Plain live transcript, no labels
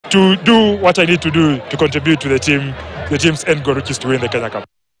to do what I need to do to contribute to the team's end goal, which is to win the Kenya Cup.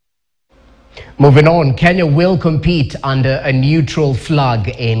 Moving on, Kenya will compete under a neutral flag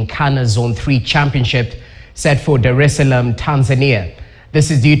in CANA Zone 3 Championship set for Dar es Salaam, Tanzania. This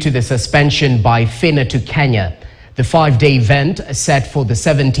is due to the suspension by FINA to Kenya. The 5-day event, set for the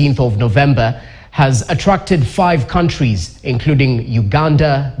 17th of November, has attracted 5 countries, including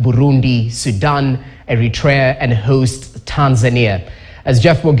Uganda, Burundi, Sudan, Eritrea, and host Tanzania. As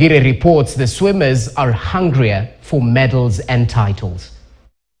Jeff Mogire reports, the swimmers are hungrier for medals and titles.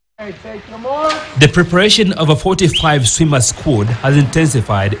 The preparation of a 45 swimmer squad has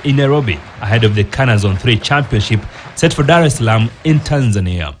intensified in Nairobi ahead of the CANA Zone 3 Championship set for Dar es Salaam in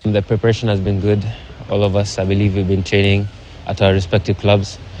Tanzania. The preparation has been good. All of us, I believe, we've been training at our respective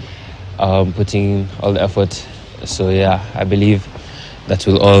clubs, putting all the effort. So yeah, I believe that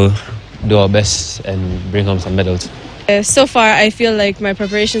we'll all do our best and bring home some medals. So far, I feel like my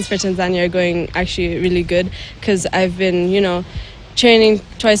preparations for Tanzania are going actually really good because I've been, training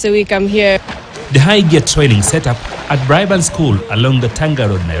twice a week. I'm here. The high gear training setup at Briban School along the Tanga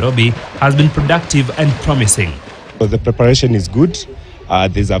Road, Nairobi, has been productive and promising. The preparation is good.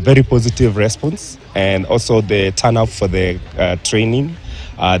 There's a very positive response, and also the turnout for the training.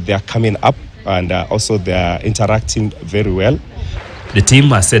 They are coming up, and also they are interacting very well. The team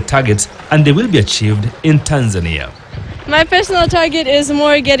has set targets, and they will be achieved in Tanzania. My personal target is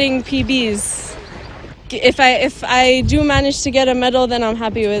more getting PBs. If I do manage to get a medal, then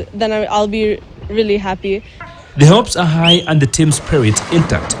I'll be really happy. The hopes are high and the team spirit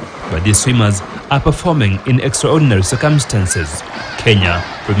intact, but these swimmers are performing in extraordinary circumstances. Kenya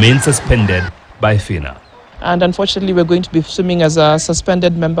remains suspended by FINA. And unfortunately, we're going to be swimming as a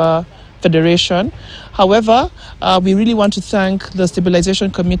suspended member federation. However, we really want to thank the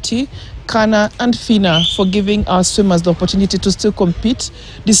Stabilization Committee, CANA and FINA for giving our swimmers the opportunity to still compete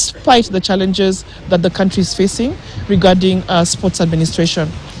despite the challenges that the country is facing regarding sports administration.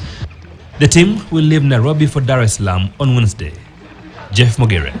 The team will leave Nairobi for Dar es Salaam on Wednesday. Jeff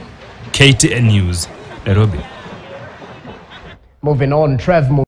Mogire, KTN News, Nairobi. Moving on, Trev